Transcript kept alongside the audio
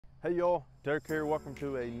Hey y'all, Dirk here. Welcome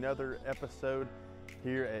to another episode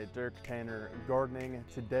here at Dirk Tanner Gardening.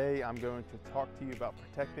 Today I'm going to talk to you about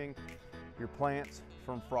protecting your plants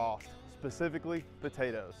from frost, specifically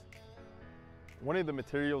potatoes. One of the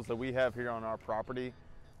materials that we have here on our property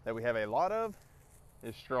that we have a lot of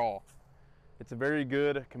is straw. It's a very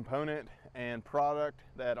good component and product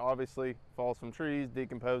that obviously falls from trees,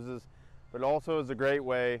 decomposes, but also is a great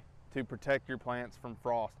way to protect your plants from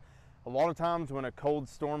frost. A lot of times when a cold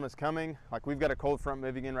storm is coming, like we've got a cold front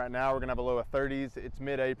moving in right now, we're gonna have a low of 30s. It's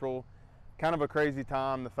mid-April, kind of a crazy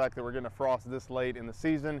time, the fact that we're getting a frost this late in the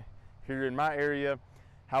season here in my area.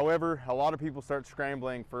 However, a lot of people start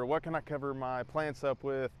scrambling for what can I cover my plants up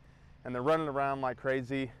with, and they're running around like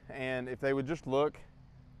crazy. And if they would just look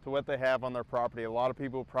to what they have on their property, a lot of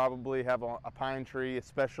people probably have a pine tree,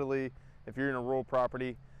 especially if you're in a rural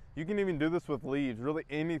property. You can even do this with leaves. Really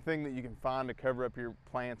anything that you can find to cover up your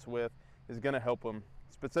plants with is gonna help them.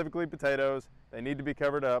 Specifically potatoes, they need to be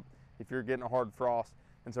covered up if you're getting a hard frost.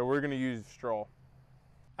 And so we're gonna use straw.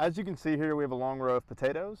 As you can see here, we have a long row of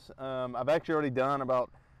potatoes. I've actually already done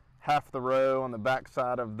about half the row on the back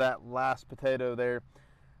side of that last potato there.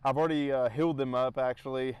 I've already healed them up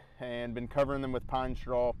actually and been covering them with pine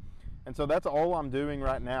straw. And so that's all I'm doing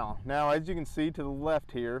right now. Now, as you can see to the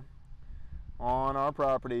left here, on our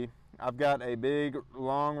property, I've got a big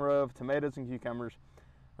long row of tomatoes and cucumbers.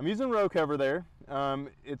 I'm using row cover there.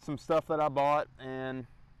 It's some stuff that I bought and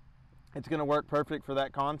it's gonna work perfect for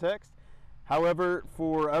that context. However,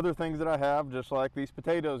 for other things that I have, just like these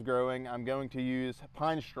potatoes growing, I'm going to use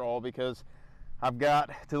pine straw because I've got,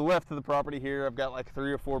 to the left of the property here, I've got like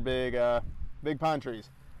 3 or 4 big pine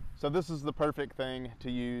trees. So this is the perfect thing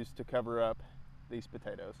to use to cover up these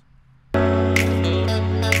potatoes.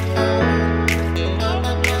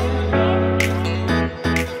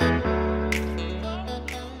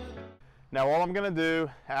 Now all I'm going to do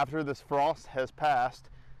after this frost has passed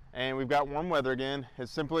and we've got warm weather again is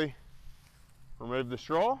simply remove the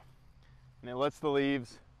straw, and it lets the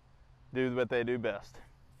leaves do what they do best.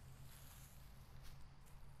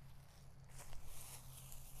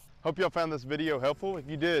 Hope y'all found this video helpful. If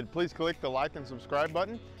you did, please click the like and subscribe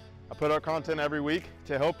button. I put out content every week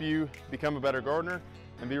to help you become a better gardener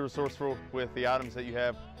and be resourceful with the items that you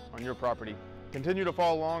have on your property. Continue to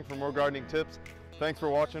follow along for more gardening tips. Thanks for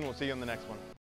watching. We'll see you in the next one.